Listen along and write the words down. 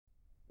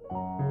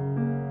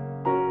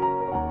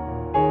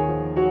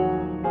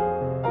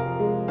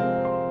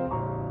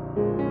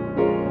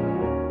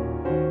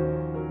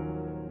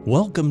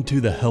Welcome to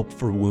the Help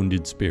for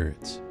Wounded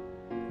Spirits.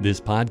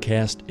 This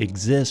podcast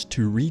exists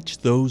to reach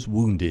those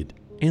wounded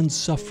and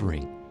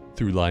suffering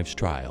through life's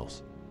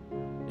trials.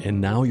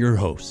 And now your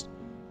hosts,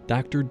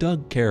 Dr.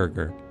 Doug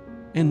Carragher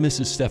and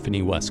Mrs.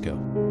 Stephanie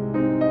Wesco.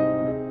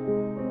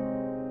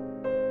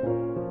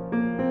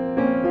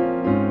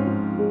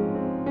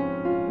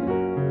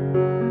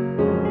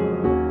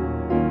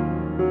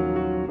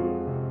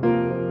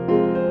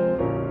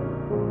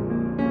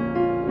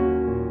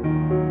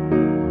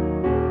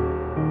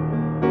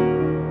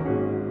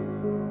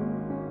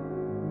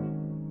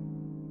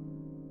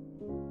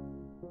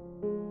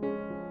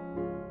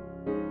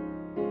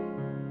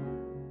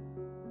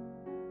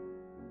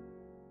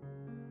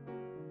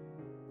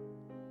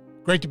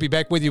 Great to be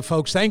back with you,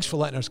 folks. Thanks for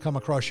letting us come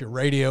across your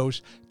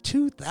radios.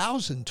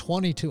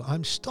 2022.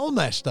 I'm still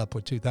messed up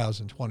with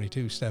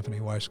 2022, Stephanie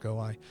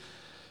Wesco.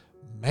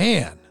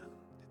 The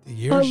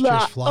years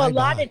just fly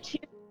by.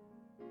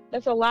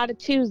 That's a lot of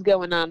twos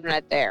going on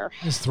right there.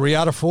 It's 3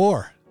 out of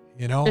 4,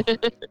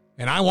 and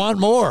I want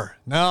more.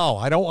 No,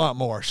 I don't want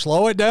more.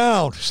 Slow it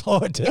down.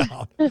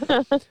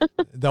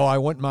 Though I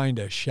wouldn't mind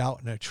a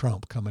shout and a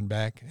Trump coming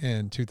back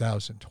in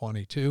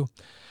 2022.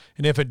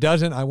 And if it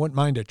doesn't, I wouldn't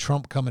mind a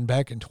Trump coming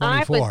back in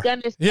 24. I was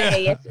going to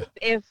say,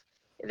 if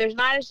there's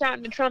not a shout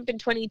and a Trump in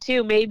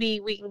 22,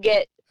 maybe we can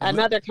get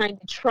another kind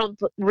of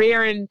Trump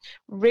rearing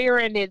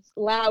its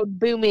loud,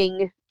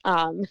 booming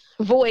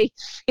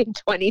voice in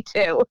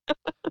 22.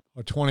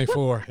 Or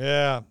 24,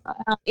 yeah.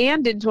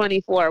 And in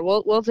 24,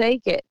 we'll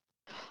take it.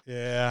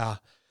 Yeah.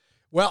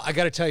 Well, I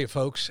got to tell you,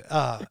 folks,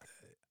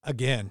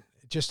 again,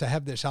 just to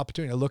have this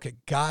opportunity to look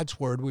at God's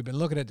word. We've been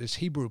looking at this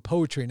Hebrew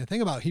poetry. And the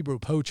thing about Hebrew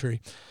poetry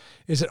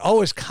is it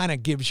always kind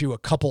of gives you a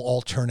couple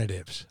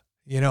alternatives.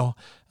 You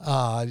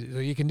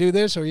can do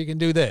this or you can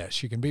do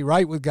this. You can be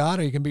right with God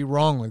or you can be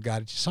wrong with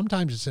God.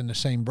 Sometimes it's in the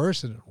same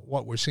verse, and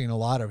what we're seeing a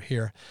lot of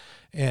here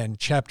in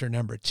chapter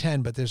number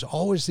 10, but there's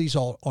always these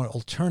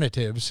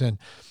alternatives. And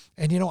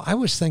I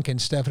was thinking,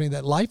 Stephanie,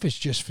 that life is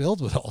just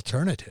filled with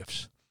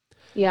alternatives.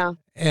 Yeah.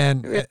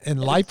 And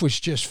life was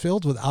just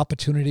filled with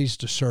opportunities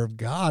to serve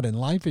God. And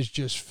life is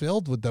just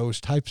filled with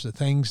those types of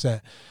things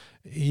that,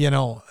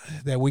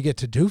 that we get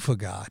to do for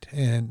God.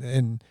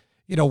 And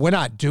we're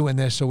not doing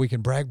this so we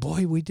can brag,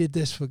 boy, we did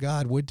this for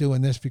God. We're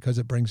doing this because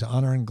it brings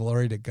honor and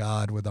glory to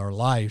God with our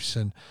lives.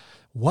 And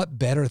what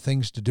better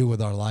things to do with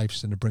our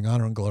lives than to bring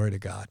honor and glory to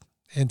God?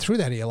 And through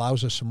that, he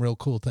allows us some real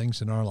cool things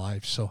in our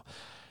lives. So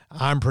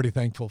I'm pretty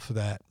thankful for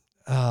that.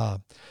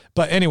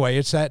 But anyway,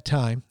 it's that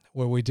time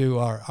where we do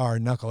our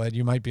knucklehead.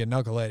 You might be a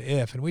knucklehead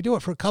if, and we do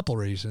it for a couple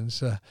reasons,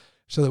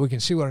 so that we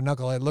can see what a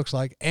knucklehead looks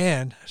like,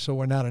 and so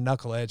we're not a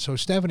knucklehead. So,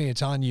 Stephanie,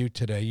 it's on you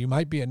today. You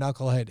might be a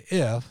knucklehead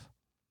if...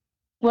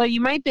 Well, you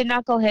might be a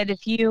knucklehead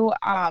if you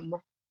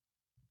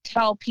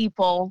tell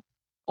people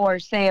or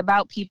say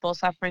about people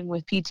suffering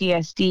with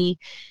PTSD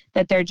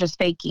that they're just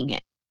faking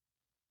it.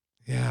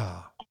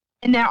 Yeah.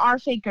 And there are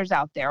fakers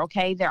out there,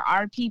 okay? There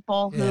are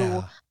people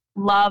who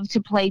love to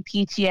play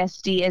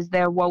PTSD as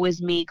their woe is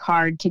me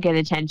card to get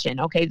attention.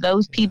 Okay,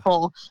 those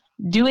people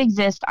do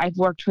exist. I've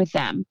worked with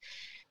them.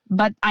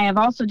 But I have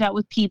also dealt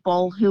with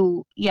people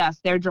who, yes,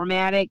 they're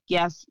dramatic.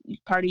 Yes,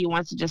 part of you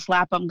wants to just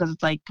slap them because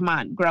it's like, come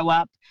on, grow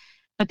up.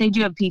 But they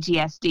do have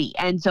PTSD.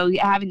 And so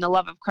having the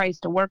love of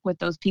Christ to work with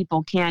those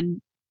people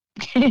can,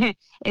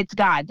 it's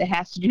God that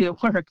has to do the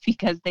work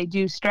because they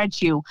do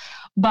stretch you.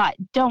 But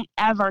don't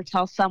ever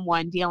tell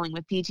someone dealing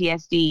with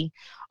PTSD,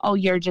 oh,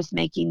 you're just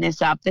making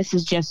this up. This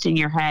is just in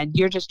your head.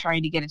 You're just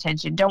trying to get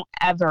attention. Don't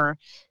ever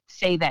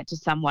say that to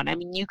someone. I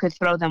mean, you could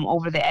throw them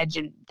over the edge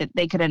and that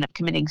they could end up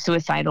committing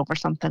suicide over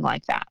something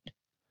like that.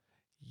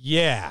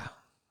 Yeah.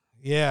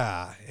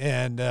 Yeah.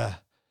 And,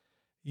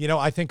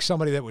 I think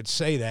somebody that would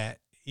say that,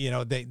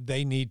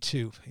 they need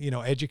to,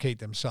 educate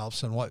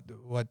themselves on what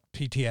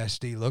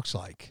PTSD looks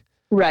like.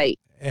 Right.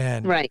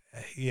 And,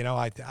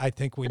 I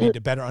think we need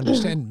to better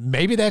understand.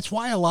 Maybe that's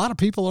why a lot of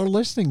people are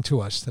listening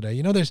to us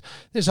today.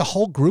 There's a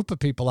whole group of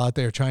people out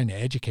there trying to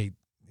educate,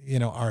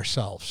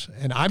 ourselves.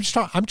 And I'm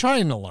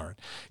trying to learn,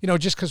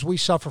 just because we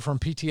suffer from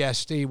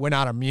PTSD, we're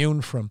not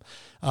immune from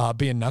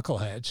being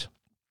knuckleheads.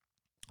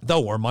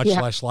 Though we're much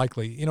less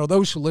likely,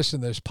 those who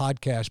listen to this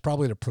podcast,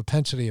 probably the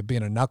propensity of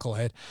being a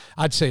knucklehead,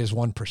 I'd say is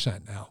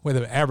 1% now, where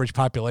the average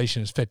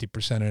population is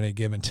 50% at any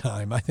given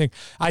time.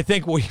 I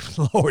think we've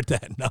lowered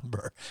that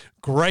number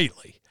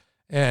greatly.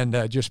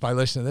 And just by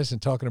listening to this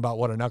and talking about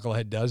what a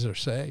knucklehead does or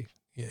say,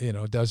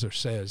 does or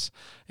says,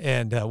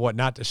 and what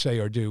not to say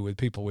or do with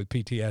people with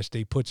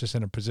PTSD puts us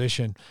in a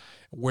position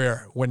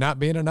where we're not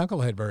being a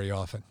knucklehead very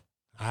often.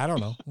 I don't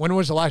know. When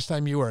was the last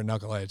time you were a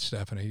knucklehead,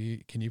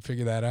 Stephanie? Can you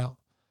figure that out?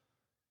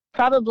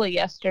 Probably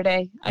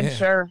yesterday, I'm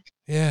sure.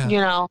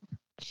 Yeah.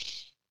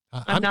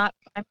 I'm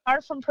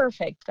far from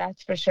perfect,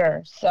 that's for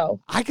sure.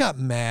 So I got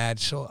mad,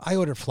 so I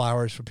ordered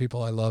flowers for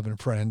people I love and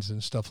friends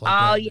and stuff like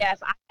that. Oh, yes.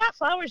 I got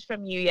flowers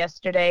from you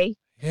yesterday.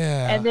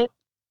 Yeah. And then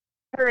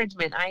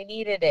encouragement. I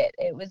needed it.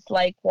 It was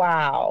like,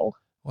 wow.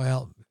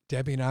 Well,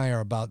 Debbie and I are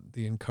about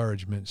the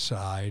encouragement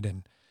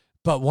side,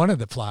 but one of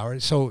the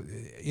flowers, so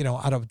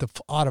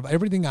out of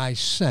everything I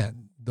sent,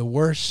 the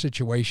worst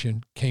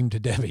situation came to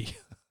Debbie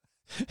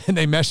and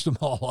they messed them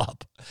all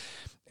up.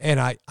 And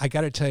I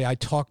got to tell you, I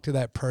talked to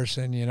that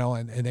person, you know,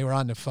 and they were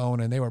on the phone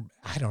and they were,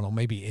 I don't know,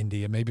 maybe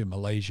India, maybe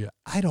Malaysia.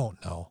 I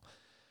don't know.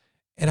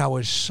 And I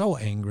was so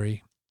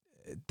angry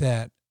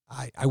that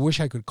I wish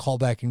I could call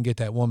back and get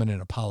that woman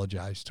and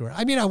apologize to her.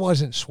 I mean, I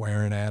wasn't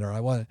swearing at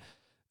her.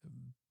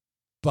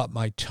 But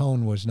my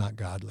tone was not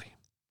godly.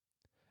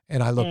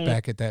 And I look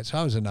back at that. So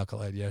I was a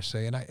knucklehead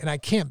yesterday, and I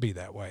can't be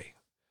that way.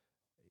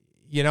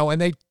 You know,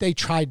 and they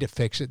tried to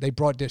fix it. They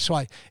brought this.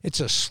 So it's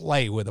a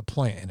sleigh with a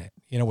plant in it,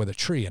 you know, with a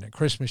tree in it.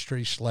 Christmas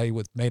tree sleigh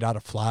made out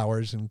of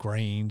flowers and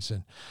grains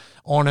and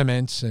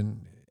ornaments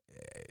and,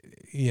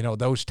 you know,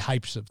 those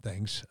types of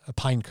things,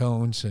 pine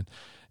cones.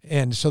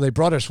 And so they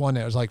brought us one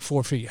that was like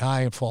 4 feet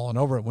high and falling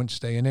over. It wouldn't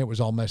stay in there. It was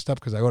all messed up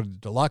because I ordered the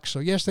deluxe. So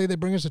yesterday they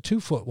bring us a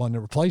 2-foot one to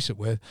replace it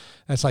with.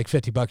 That's like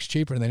 $50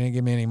 cheaper, and they didn't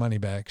give me any money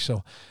back.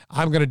 So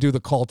I'm going to do the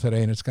call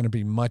today, and it's going to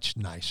be much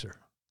nicer.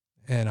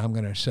 And I'm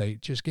going to say,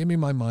 just give me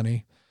my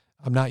money.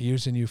 I'm not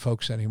using you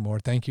folks anymore.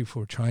 Thank you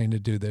for trying to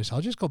do this.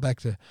 I'll just go back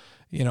to,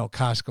 you know,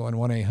 Costco and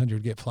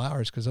 1-800 get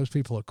flowers because those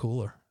people are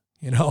cooler.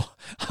 You know,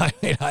 I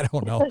mean, I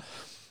don't know.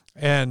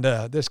 And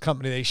this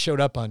company, they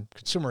showed up on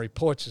Consumer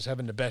Reports as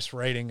having the best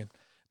rating. And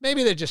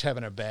maybe they're just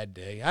having a bad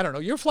day. I don't know.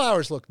 Your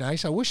flowers look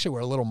nice. I wish there were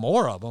a little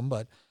more of them,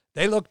 but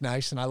they look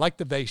nice. And I like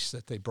the vase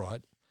that they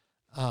brought.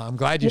 I'm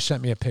glad you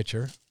sent me a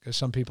picture because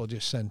some people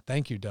just send,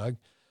 thank you, Doug,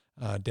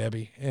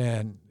 Debbie.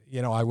 And,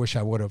 you know, I wish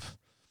I would have,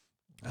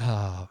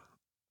 I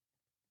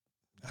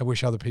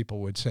wish other people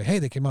would say, hey,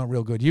 they came out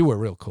real good. You were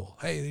real cool.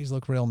 Hey, these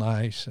look real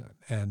nice.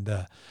 And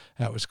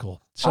that was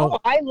cool. So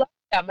I love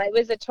them. It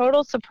was a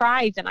total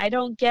surprise, and I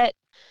don't get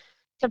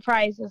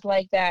surprises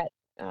like that.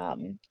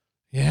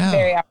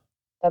 Very often.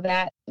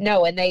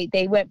 So and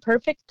they went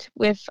perfect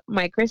with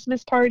my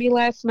Christmas party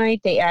last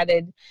night. They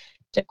added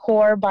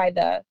decor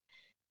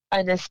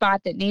in a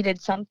spot that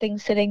needed something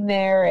sitting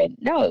there. And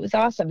no, it was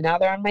awesome. Now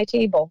they're on my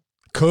table.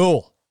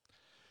 Cool.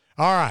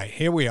 All right,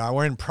 here we are.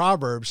 We're in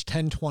Proverbs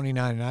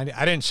 10:29. And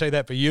I didn't say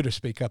that for you to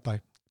speak up. I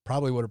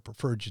probably would have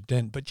preferred you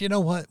didn't. But you know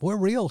what? We're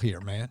real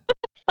here, man.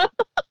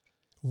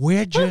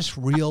 We're just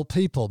real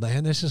people,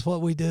 man. This is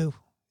what we do.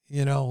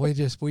 You know, we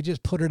just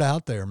put it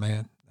out there,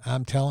 man.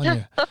 I'm telling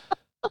you,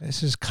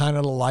 this is kind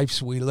of the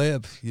lives we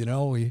live. You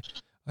know,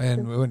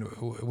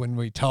 when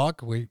we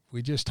talk, we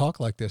just talk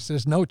like this.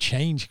 There's no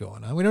change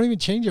going on. We don't even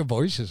change our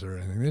voices or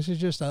anything. This is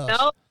just us.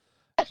 Nope.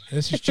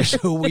 This is just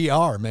who we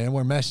are, man.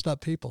 We're messed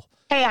up people.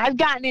 Hey, I've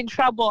gotten in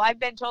trouble. I've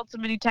been told so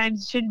many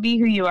times, it shouldn't be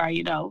who you are,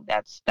 you know.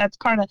 That's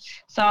part of.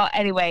 So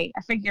anyway,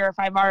 I figure if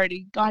I've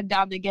already gone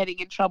down to getting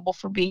in trouble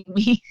for being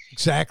me.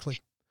 Exactly.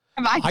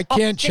 I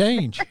can't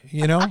change,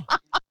 you know.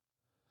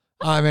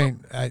 I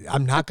mean,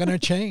 I'm not going to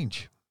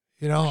change.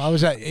 You know,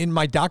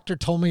 my doctor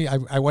told me,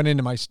 I went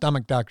into my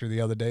stomach doctor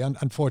the other day.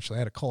 Unfortunately, I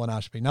had a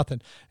colonoscopy,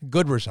 nothing,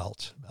 good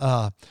results.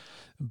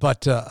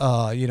 But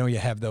you know, you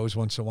have those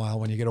once in a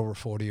while when you get over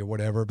 40 or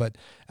whatever. But,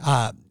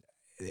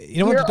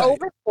 you know, you're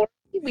over 40?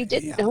 We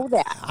didn't know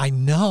that. I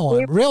know.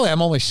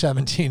 I'm only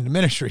 17. The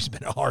ministry's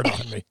been hard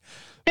on me.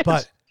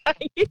 But,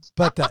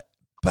 but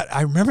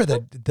I remember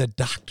that the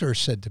doctor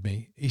said to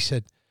me, he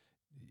said,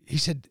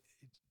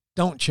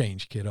 don't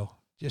change, kiddo.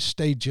 Just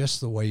stay just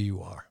the way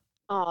you are.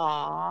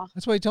 Aww.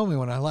 That's what he told me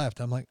when I left.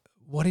 I'm like,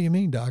 what do you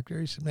mean, doctor?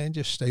 He said, man,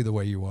 just stay the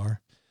way you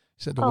are.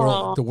 He said,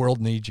 the world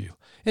needs you.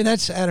 And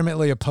that's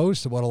adamantly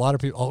opposed to what a lot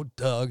of people,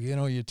 Doug, you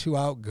know, you're too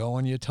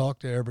outgoing. You talk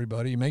to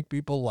everybody. You make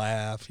people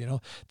laugh. You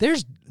know,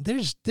 there's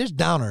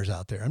downers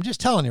out there. I'm just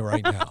telling you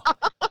right now.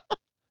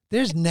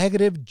 There's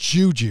negative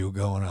juju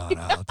going on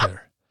out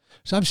there.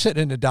 So I'm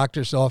sitting in the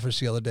doctor's office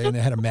the other day, and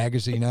they had a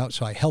magazine out,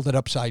 so I held it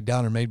upside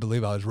down and made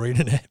believe I was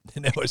reading it.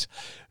 And it was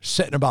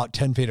sitting about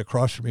 10 feet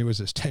across from me was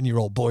this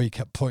 10-year-old boy. He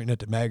kept pointing at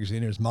the magazine,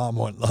 and his mom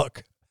wouldn't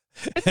look.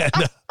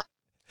 And,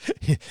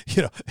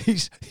 you know,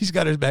 he's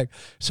got his back.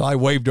 So I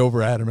waved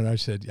over at him, and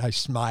I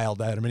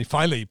smiled at him, and he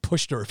finally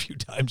pushed her a few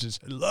times and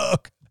said,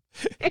 look.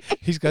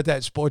 He's got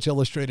that Sports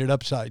Illustrated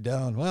upside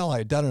down. Well, I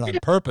had done it on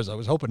purpose. I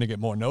was hoping to get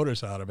more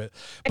notice out of it.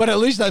 But at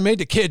least I made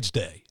the kids'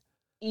 day.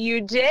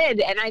 You did,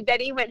 and I bet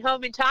he went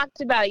home and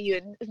talked about you,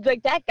 and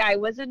like that guy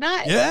was a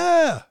nut.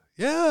 Yeah.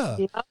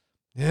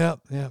 Yep.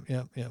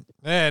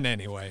 And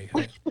anyway,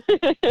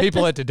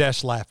 people at the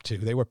desk laughed too.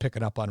 They were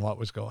picking up on what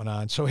was going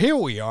on. So here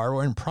we are.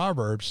 We're in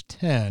Proverbs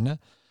 10.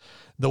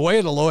 The way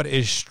of the Lord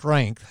is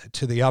strength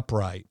to the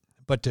upright,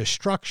 but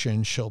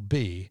destruction shall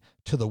be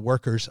to the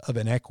workers of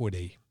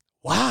iniquity.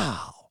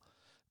 Wow.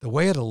 The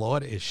way of the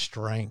Lord is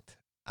strength.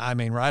 I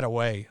mean, right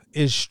away,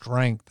 is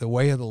strength. The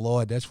way of the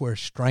Lord, that's where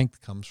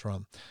strength comes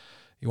from.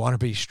 You want to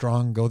be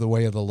strong, go the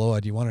way of the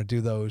Lord. You want to do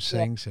those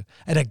things.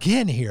 And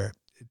again here,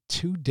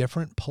 two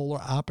different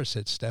polar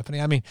opposites, Stephanie.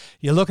 I mean,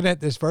 you're looking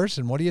at this verse,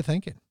 and what are you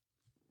thinking?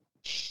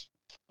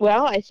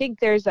 Well, I think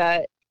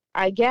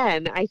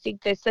I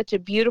think there's such a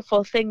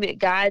beautiful thing that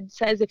God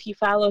says if you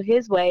follow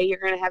his way, you're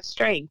going to have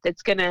strength.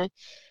 It's going to,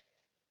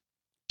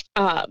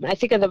 I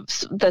think of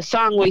the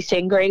song we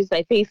sing, Great is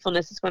Thy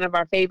Faithfulness, is one of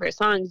our favorite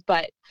songs,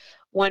 but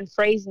one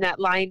phrase in that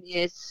line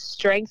is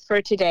strength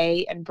for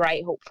today and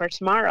bright hope for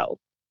tomorrow.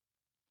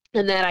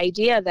 And that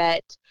idea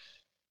that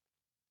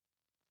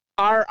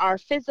our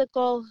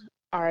physical,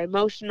 our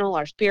emotional,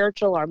 our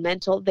spiritual, our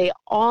mental, they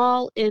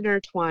all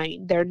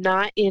intertwine. They're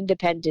not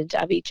independent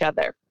of each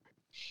other.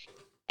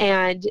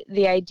 And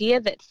the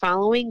idea that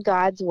following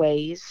God's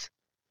ways,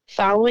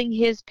 following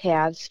his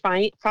paths,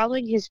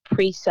 following his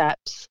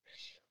precepts,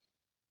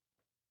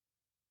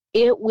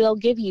 it will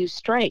give you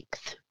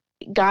strength.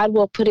 God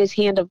will put his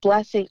hand of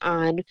blessing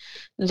on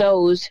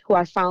those who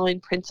are following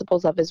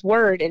principles of his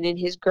word. And in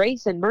his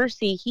grace and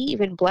mercy, he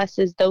even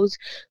blesses those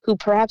who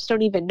perhaps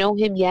don't even know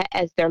him yet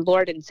as their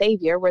Lord and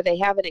Savior, where they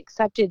haven't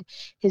accepted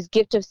his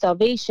gift of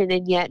salvation.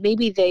 And yet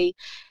maybe they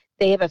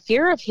have a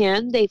fear of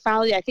him. They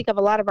follow, I think of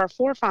a lot of our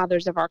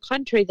forefathers of our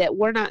country that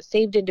were not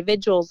saved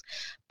individuals,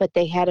 but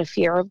they had a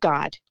fear of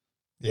God.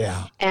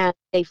 Yeah. And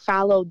they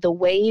followed the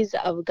ways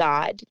of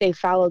God. They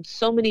followed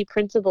so many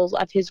principles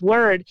of his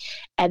word,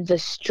 and the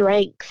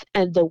strength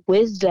and the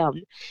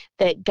wisdom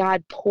that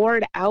God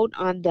poured out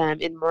on them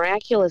in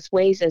miraculous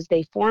ways as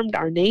they formed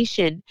our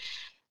nation.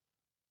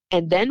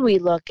 And then we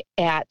look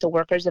at the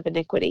workers of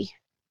iniquity.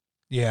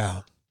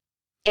 Yeah.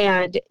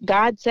 And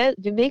God says,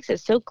 it makes it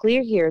so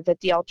clear here that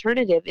the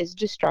alternative is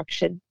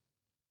destruction.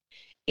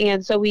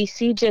 And so we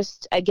see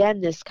just,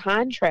 again, this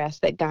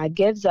contrast that God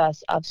gives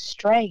us of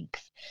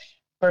strength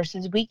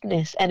versus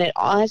weakness. And it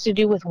all has to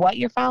do with what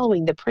you're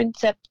following, the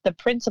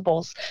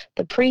principles,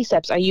 the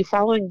precepts. Are you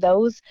following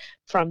those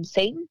from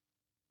Satan,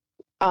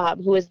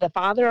 who is the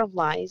father of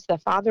lies, the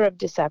father of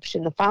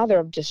deception, the father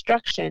of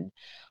destruction?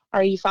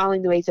 Are you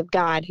following the ways of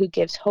God, who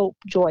gives hope,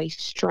 joy,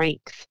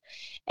 strength?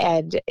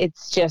 And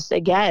it's just,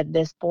 again,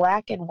 this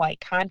black and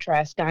white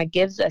contrast God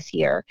gives us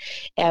here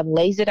and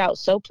lays it out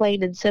so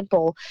plain and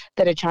simple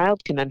that a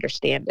child can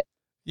understand it.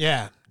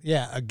 Yeah.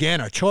 Yeah. Again,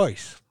 a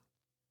choice.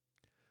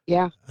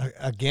 Yeah.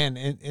 Again,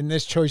 and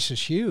this choice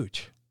is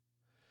huge.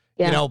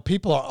 Yeah. You know,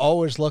 people are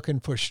always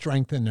looking for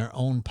strength in their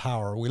own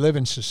power. We live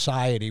in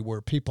society where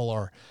people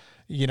are,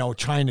 you know,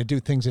 trying to do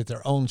things at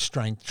their own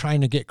strength,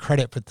 trying to get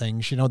credit for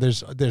things. You know,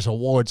 there's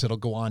awards that'll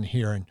go on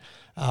here. And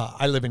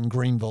I live in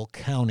Greenville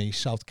County,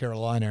 South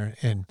Carolina.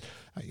 And,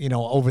 you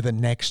know, over the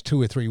next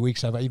 2 or 3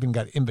 weeks, I've even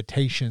got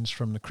invitations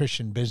from the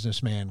Christian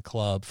Businessman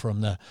Club, from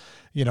the,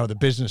 you know, the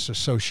Business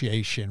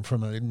Association,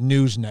 from a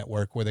news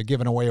network where they're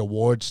giving away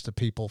awards to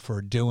people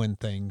for doing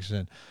things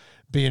and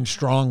being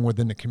strong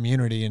within the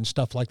community and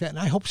stuff like that. And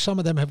I hope some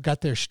of them have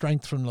got their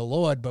strength from the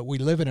Lord, but we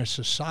live in a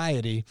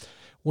society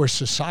where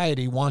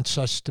society wants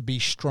us to be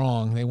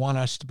strong. They want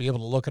us to be able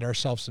to look at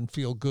ourselves and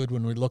feel good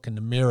when we look in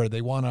the mirror.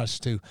 They want us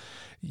to,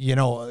 you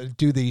know,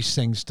 do these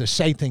things, to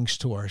say things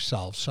to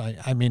ourselves.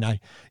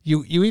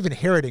 You even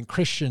hear it in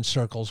Christian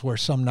circles where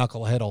some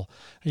knucklehead will,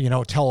 you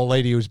know, tell a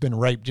lady who's been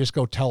raped, just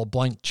go tell a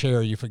blank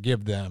chair you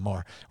forgive them,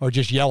 or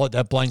just yell at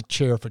that blank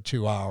chair for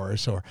 2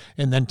 hours,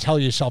 and then tell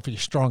yourself you're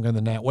stronger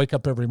than that. Wake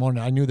up every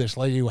morning. I knew this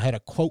lady who had a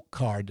quote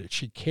card that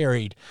she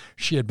carried.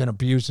 She had been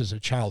abused as a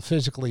child,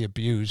 physically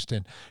abused,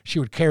 and she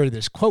would carry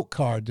this quote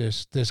card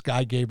this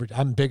guy gave her.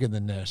 I'm bigger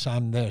than this,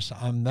 I'm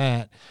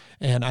that.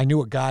 And I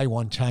knew a guy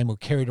one time who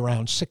carried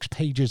around 6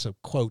 pages of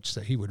quotes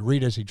that he would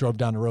read as he drove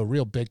down the road,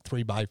 real big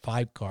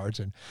 3x5 cards,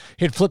 and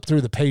he'd flip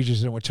through the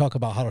pages and it would talk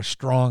about how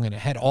strong, and it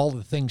had all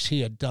the things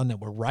he had done that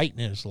were right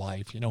in his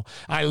life. You know,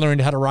 I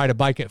learned how to ride a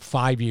bike at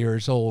 5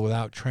 years old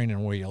without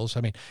training wheels.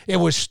 I mean, it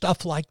was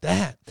stuff like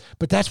that.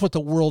 But that's what the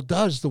world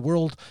does. The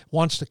world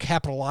wants to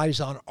capitalize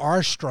on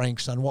our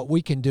strengths, on what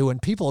we can do,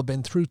 and people have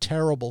been through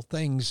terrible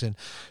things, and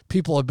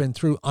people have been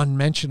through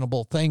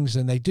unmentionable things,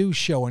 and they do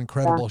show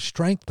incredible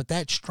strength. But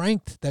that strength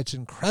that's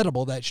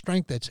incredible, that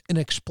strength that's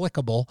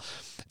inexplicable,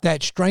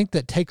 that strength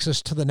that takes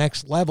us to the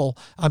next level,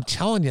 I'm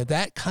telling you,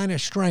 that kind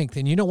of strength,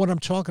 and you know what I'm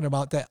talking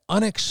about, that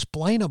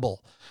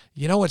unexplainable,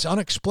 you know, it's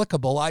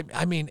unexplicable.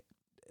 I mean,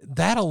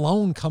 that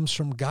alone comes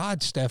from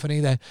God,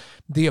 Stephanie, that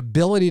the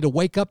ability to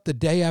wake up the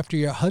day after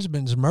your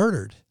husband's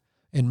murdered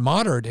and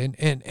martyred,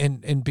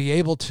 and be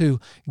able to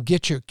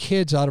get your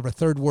kids out of a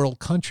third world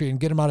country and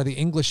get them out of the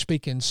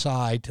English-speaking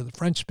side to the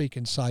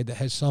French-speaking side that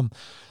has some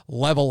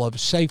level of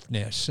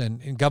safeness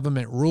and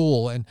government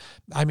rule. And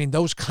I mean,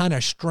 those kind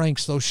of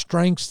strengths, those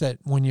strengths that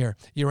when you're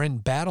in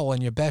battle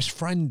and your best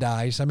friend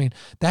dies, I mean,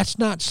 that's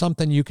not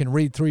something you can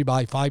read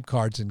 3x5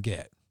 cards and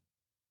get.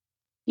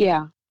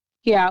 Yeah.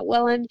 Yeah.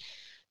 Well, and,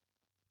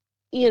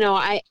 you know,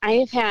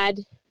 I've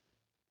had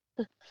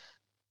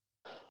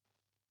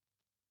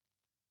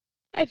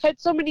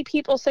so many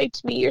people say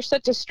to me, "You're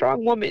such a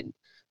strong woman."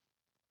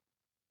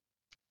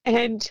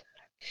 And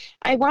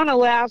I want to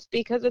laugh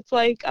because it's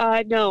like,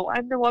 no,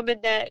 I'm the woman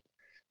that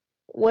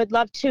would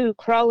love to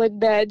crawl in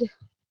bed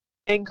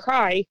and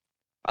cry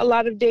a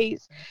lot of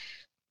days.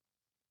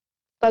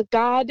 But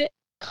God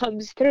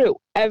comes through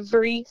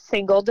every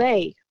single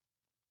day.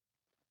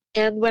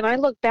 And when I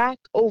look back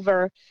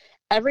over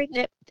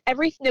everything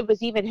that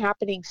was even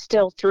happening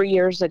still 3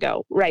 years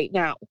ago, right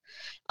now,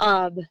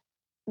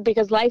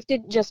 because life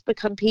didn't just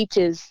become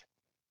peaches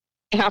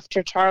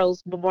after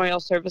Charles'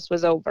 memorial service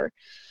was over.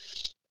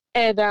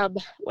 And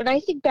when I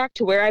think back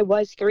to where I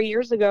was 3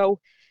 years ago,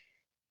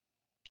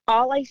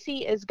 all I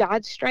see is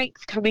God's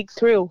strength coming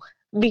through,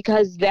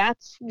 because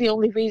that's the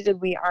only reason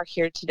we are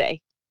here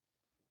today.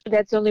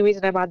 That's the only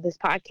reason I'm on this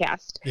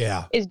podcast.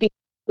 Yeah. Is because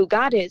who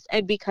God is,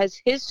 and because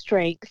his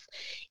strength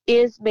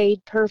is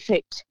made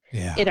perfect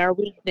in our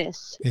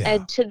weakness.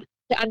 And to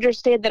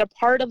understand that a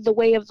part of the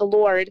way of the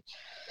Lord,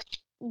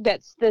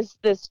 that's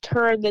this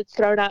term that's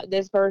thrown out in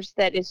this verse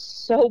that is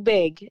so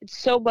big, it's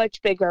so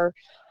much bigger,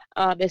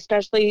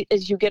 especially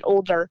as you get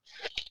older.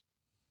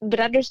 But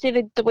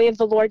understanding the way of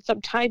the Lord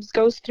sometimes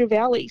goes through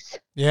valleys.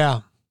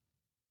 Yeah.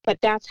 But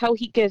that's how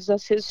he gives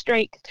us his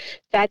strength.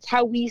 That's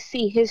how we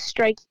see his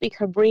strength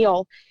become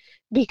real,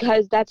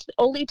 because that's the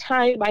only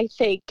time I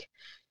think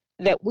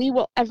that we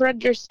will ever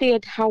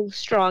understand how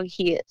strong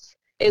he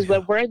is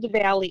when we're in the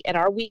valley and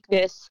our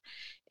weakness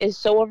is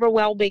so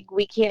overwhelming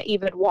we can't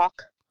even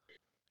walk.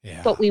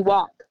 Yeah. But we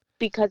walk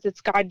because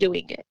it's God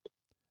doing it.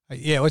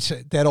 Yeah, what's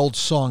that old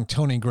song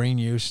Tony Green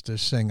used to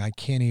sing? I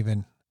can't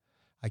even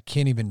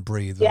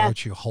breathe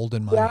without you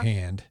holding my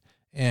hand.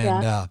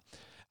 And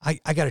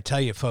I got to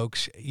tell you,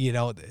 folks,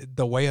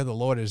 the way of the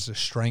Lord is the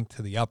strength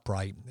of the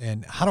upright.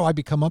 And how do I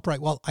become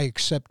upright? Well, I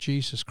accept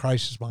Jesus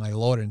Christ as my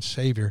Lord and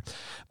Savior.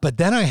 But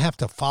then I have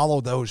to follow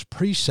those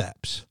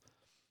precepts.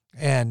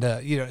 And,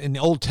 in the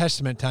Old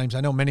Testament times, I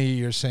know many of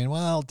you are saying,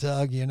 well,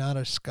 Doug, you're not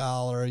a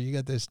scholar. You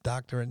got this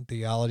doctorate in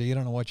theology. You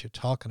don't know what you're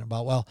talking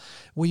about. Well,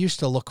 we used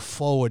to look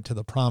forward to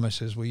the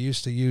promises. We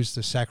used to use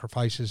the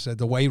sacrifices.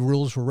 The way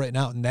rules were written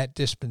out in that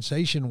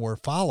dispensation were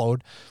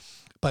followed.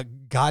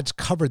 But God's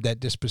covered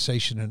that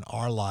dispensation in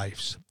our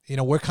lives.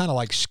 We're kind of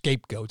like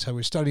scapegoats. I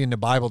was studying the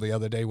Bible the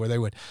other day where they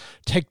would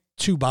take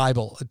two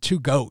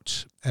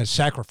goats as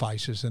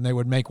sacrifices, and they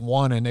would make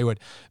one, and they would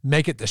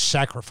make it the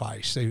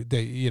sacrifice.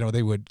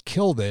 They would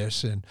kill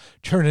this and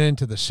turn it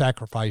into the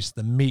sacrifice,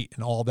 the meat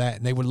and all that,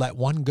 and they would let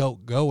one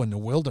goat go in the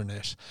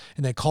wilderness,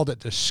 and they called it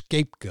the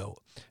scapegoat.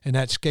 And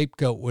that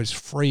scapegoat was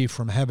free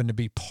from having to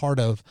be part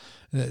of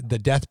the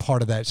death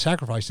part of that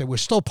sacrifice. It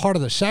was still part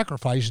of the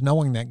sacrifice,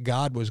 knowing that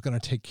God was going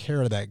to take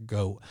care of that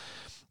goat.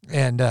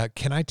 And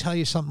can I tell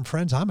you something,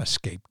 friends? I'm a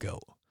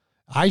scapegoat.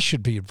 I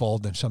should be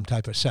involved in some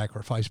type of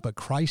sacrifice, but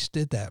Christ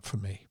did that for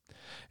me.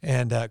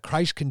 And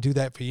Christ can do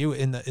that for you.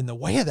 In the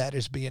way of that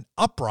is being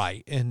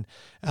upright. And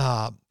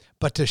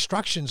but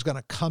destruction is going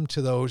to come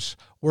to those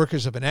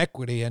workers of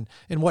inequity. And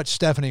what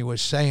Stephanie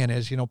was saying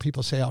is,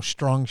 people say how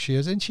strong she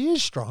is, and she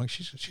is strong.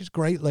 She's a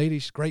great lady,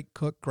 she's a great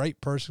cook, great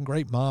person,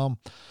 great mom,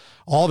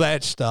 all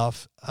that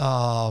stuff.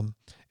 And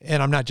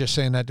I'm not just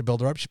saying that to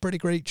build her up. She's a pretty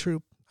great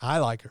troop. I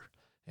like her,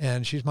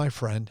 and she's my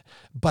friend.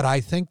 But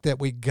I think that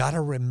we got to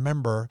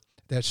remember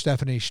that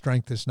Stephanie's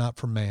strength is not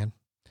from man.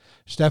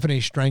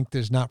 Stephanie's strength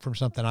is not from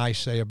something I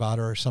say about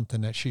her or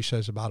something that she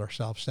says about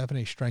herself.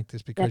 Stephanie's strength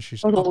is because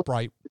she's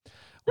upright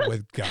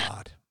with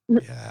God.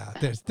 Yeah,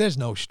 there's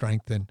no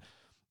strength in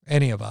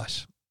any of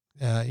us.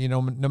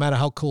 No matter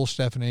how cool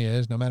Stephanie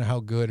is, no matter how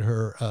good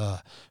her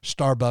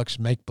Starbucks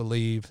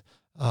make-believe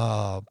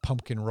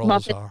pumpkin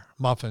rolls are.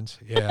 Muffins,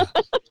 yeah.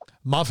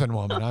 Muffin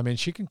woman. I mean,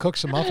 she can cook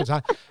some muffins.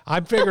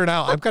 I'm figuring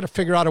out, I've got to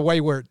figure out a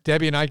way where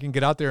Debbie and I can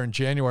get out there in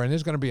January, and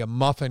there's going to be a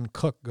muffin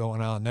cook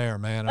going on there,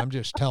 man. I'm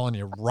just telling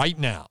you right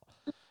now.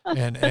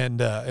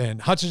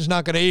 And Hudson's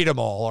not going to eat them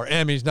all, or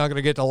Emmy's not going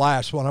to get the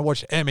last one. I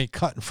watched Emmy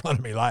cut in front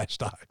of me last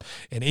time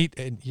and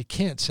you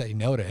can't say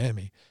no to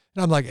Emmy.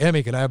 And I'm like,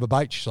 Emmy, can I have a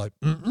bite? She's like,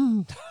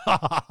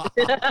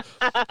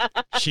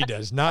 She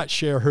does not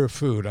share her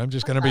food. I'm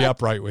just going to be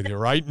upright with you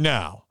right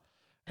now.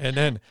 And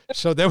then,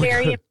 so there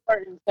very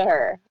important to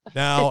her.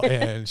 Now,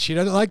 and she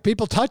doesn't like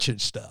people touching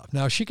stuff.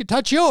 Now, she can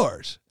touch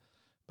yours,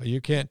 but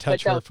you can't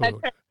touch her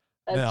food.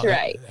 That's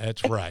right.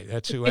 That's right.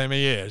 That's who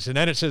Emmy is. And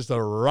then it says,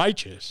 the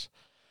righteous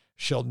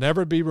shall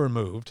never be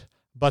removed,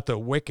 but the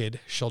wicked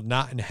shall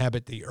not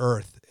inhabit the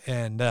earth.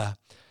 And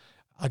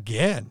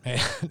again, man,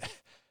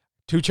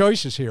 two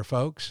choices here,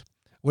 folks.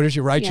 Where does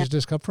your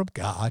righteousness come from?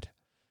 God.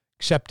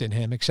 Accepting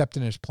him,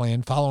 accepting his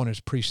plan, following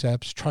his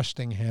precepts,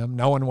 trusting him,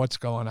 knowing what's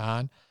going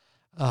on.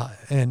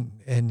 And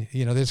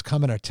there's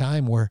coming a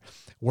time where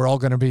we're all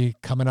going to be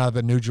coming out of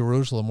the New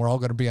Jerusalem. We're all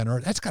going to be on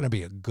earth. That's going to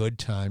be a good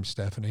time,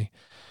 Stephanie.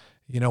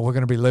 We're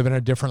going to be living a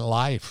different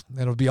life.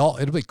 It'll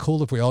be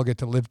cool if we all get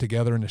to live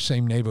together in the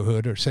same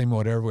neighborhood or same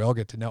whatever. We all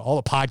get to know all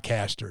the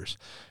podcasters,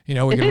 we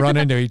can run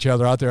into each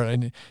other out there,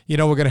 and, we're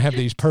going to have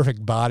these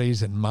perfect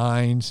bodies and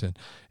minds, and,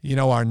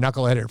 our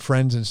knuckleheaded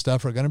friends and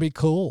stuff are going to be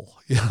cool.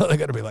 They're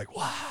going to be like,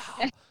 wow,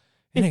 it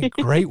ain't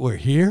great we're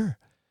here.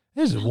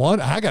 This is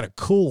I got a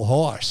cool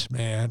horse,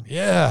 man.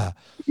 Yeah.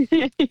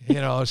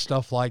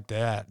 Stuff like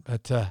that.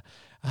 But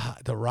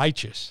the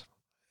righteous,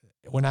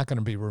 we're not going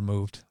to be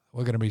removed.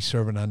 We're going to be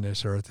serving on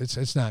this earth.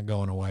 It's not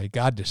going away.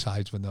 God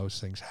decides when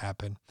those things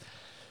happen.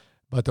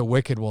 But the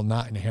wicked will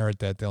not inherit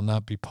that. They'll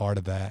not be part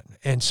of that.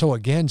 And so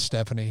again,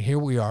 Stephanie, here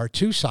we are,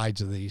 two sides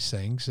of these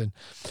things.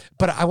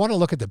 But I want to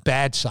look at the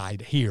bad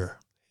side here.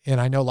 And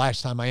I know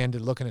last time I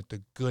ended looking at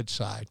the good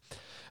side.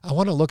 I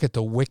want to look at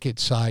the wicked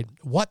side.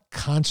 What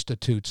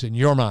constitutes, in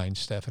your mind,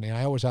 Stephanie,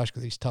 I always ask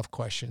you these tough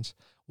questions,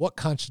 what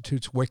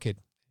constitutes wicked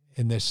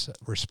in this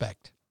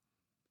respect?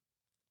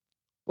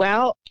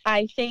 Well,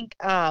 I think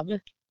I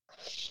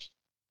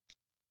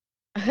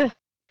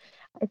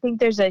think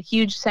there's a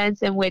huge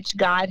sense in which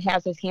God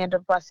has his hand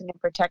of blessing and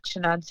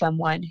protection on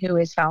someone who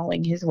is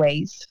following his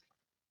ways.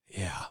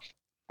 Yeah.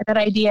 And that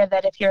idea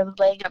that if you're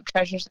laying up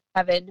treasures in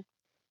heaven,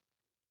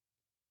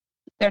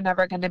 they're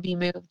never going to be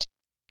moved.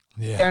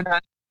 Yeah.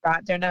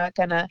 They're not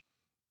going to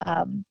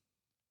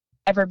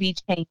ever be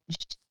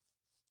changed.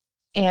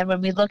 And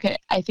when we look at,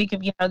 I think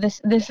of,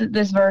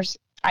 this verse,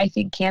 I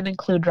think can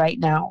include right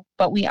now,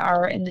 but we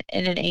are in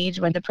an age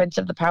when the prince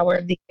of the power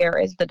of the air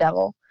is the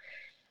devil.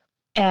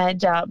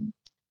 And,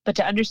 but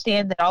to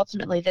understand that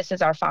ultimately this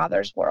is our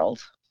Father's world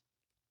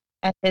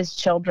and his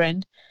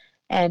children,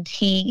 and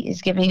he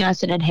is giving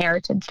us an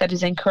inheritance that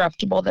is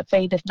incorruptible, that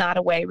fadeth not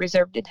away,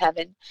 reserved in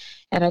heaven.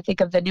 And I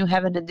think of the new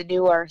heaven and the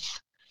new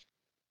earth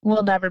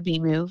will never be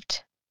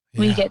moved.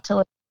 Yeah. We get to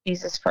live with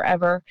Jesus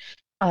forever.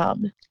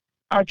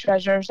 Our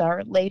treasures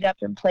are laid up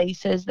in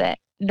places that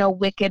no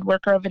wicked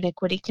worker of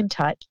iniquity can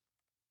touch.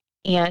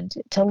 And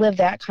to live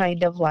that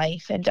kind of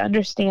life and to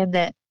understand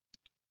that,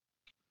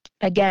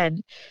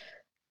 again,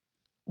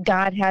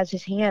 God has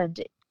his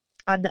hand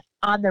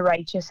on the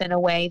righteous in a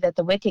way that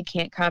the wicked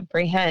can't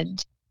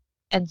comprehend.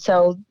 And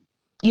so,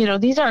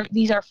 these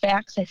are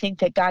facts I think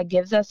that God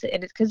gives us,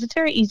 and it's because it's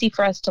very easy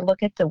for us to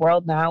look at the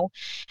world now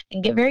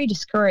and get very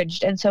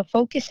discouraged. And so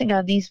focusing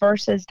on these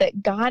verses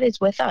that God is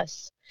with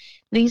us.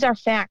 These are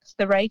facts.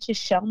 The righteous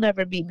shall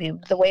never be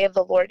moved. The way of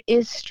the Lord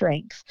is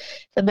strength.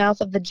 The mouth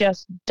of the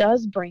just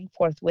does bring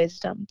forth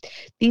wisdom.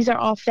 These are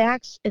all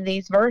facts in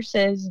these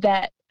verses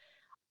that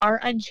are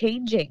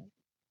unchanging.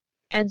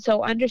 And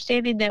so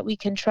understanding that we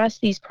can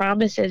trust these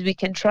promises, we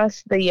can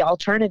trust the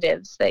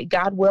alternatives, that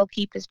God will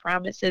keep his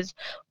promises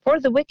for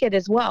the wicked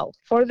as well,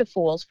 for the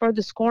fools, for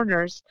the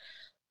scorners.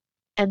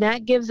 And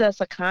that gives us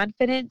a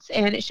confidence,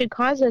 and it should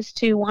cause us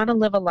to want to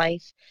live a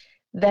life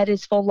that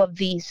is full of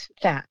these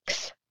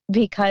facts,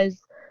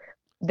 because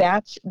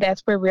that's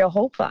where real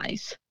hope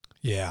lies.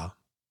 Yeah.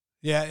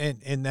 Yeah.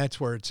 And that's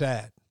where it's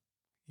at.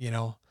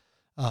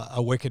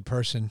 A wicked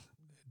person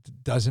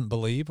doesn't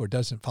believe or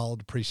doesn't follow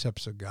the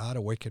precepts of God.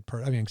 A wicked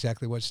person,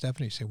 exactly what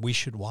Stephanie said. We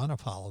should want to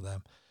follow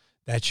them.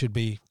 That should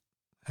be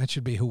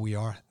who we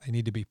are. They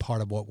need to be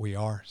part of what we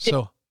are.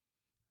 So,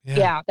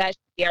 yeah, that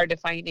should be our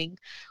defining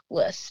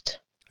list.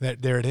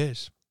 There it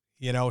is.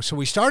 So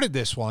we started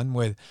this one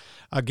with,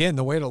 again,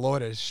 the way of the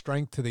Lord is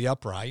strength to the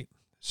upright.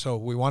 So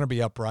we want to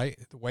be upright.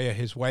 The way of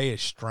his way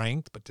is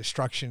strength, but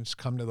destructions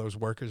come to those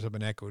workers of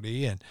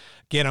iniquity. And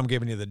again, I'm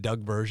giving you the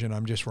Doug version.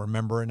 I'm just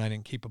remembering. I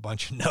didn't keep a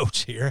bunch of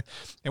notes here.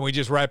 And we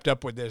just wrapped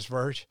up with this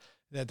verse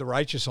that the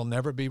righteous will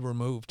never be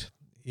removed.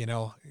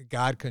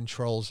 God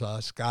controls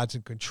us. God's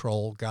in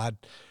control. God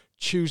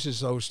chooses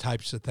those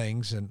types of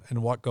things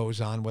and what goes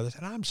on with it.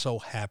 And I'm so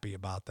happy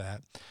about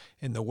that.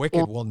 And the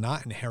wicked will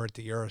not inherit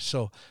the earth.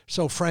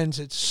 So friends,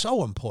 it's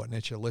so important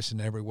that you listen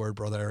to every word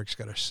Brother Eric's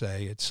got to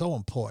say. It's so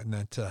important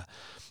that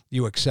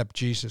you accept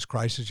Jesus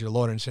Christ as your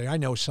Lord and say, I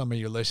know some of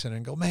you listen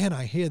and go, man,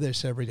 I hear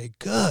this every day.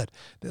 Good.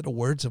 They're the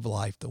words of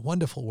life, the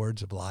wonderful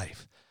words of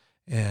life.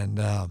 And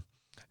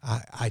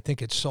I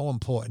think it's so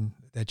important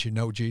that you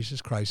know Jesus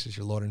Christ as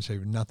your Lord and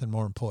Savior. Nothing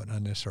more important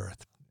on this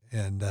earth.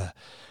 And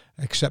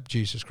accept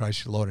Jesus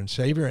Christ, your Lord and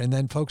Savior. And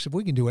then, folks, if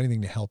we can do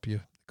anything to help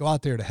you, go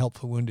out there to help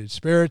the wounded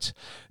spirits.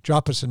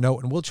 Drop us a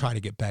note, and we'll try to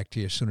get back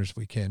to you as soon as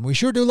we can. We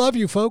sure do love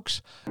you,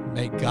 folks.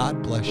 May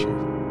God bless you.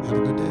 Have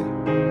a good day.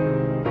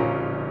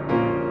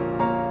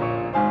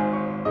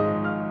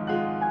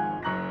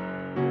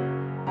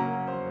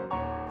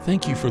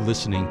 Thank you for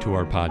listening to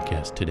our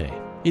podcast today.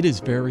 It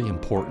is very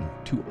important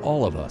to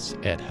all of us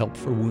at Help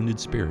for Wounded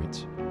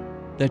Spirits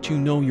that you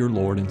know your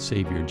Lord and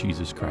Savior,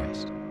 Jesus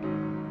Christ.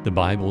 The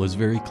Bible is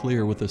very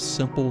clear with a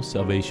simple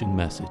salvation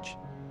message.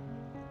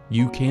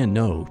 You can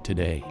know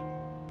today.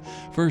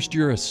 First,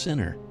 you're a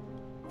sinner,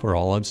 for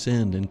all have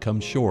sinned and come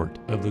short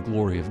of the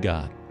glory of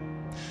God.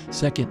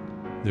 Second,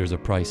 there's a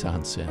price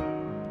on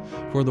sin,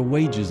 for the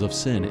wages of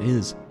sin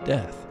is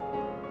death.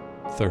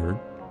 Third,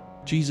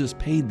 Jesus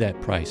paid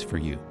that price for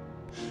you.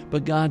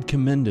 But God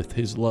commendeth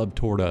his love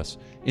toward us,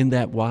 in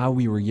that while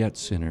we were yet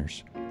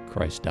sinners,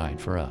 Christ died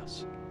for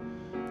us.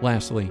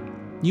 Lastly,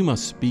 you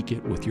must speak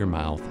it with your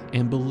mouth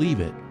and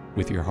believe it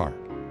with your heart,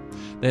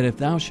 that if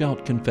thou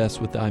shalt confess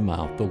with thy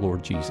mouth the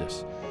Lord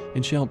Jesus,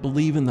 and shalt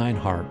believe in thine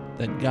heart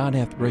that God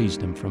hath raised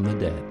him from the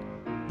dead,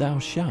 thou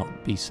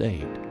shalt be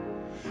saved.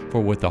 For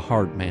with the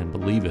heart man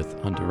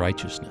believeth unto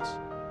righteousness,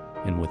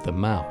 and with the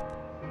mouth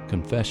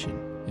confession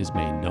is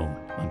made known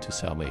unto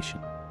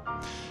salvation.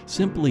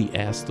 Simply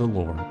ask the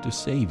Lord to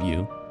save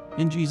you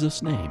in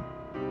Jesus' name,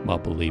 while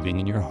believing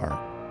in your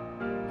heart,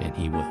 and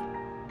he will.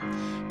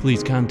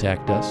 Please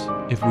contact us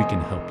if we can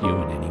help you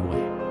in any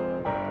way.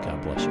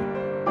 God bless you.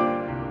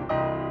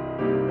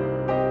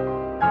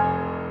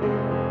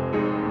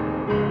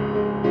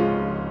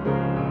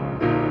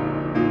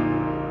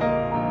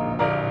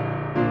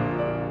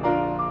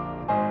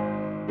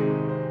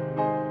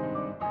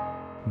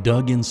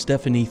 Doug and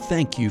Stephanie,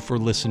 thank you for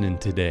listening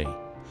today.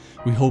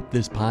 We hope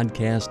this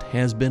podcast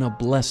has been a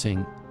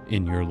blessing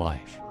in your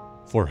life.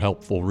 For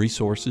helpful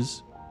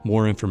resources,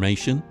 more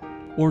information,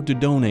 or to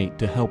donate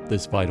to help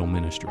this vital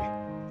ministry,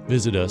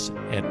 visit us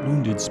at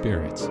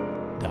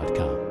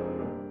woundedspirits.com.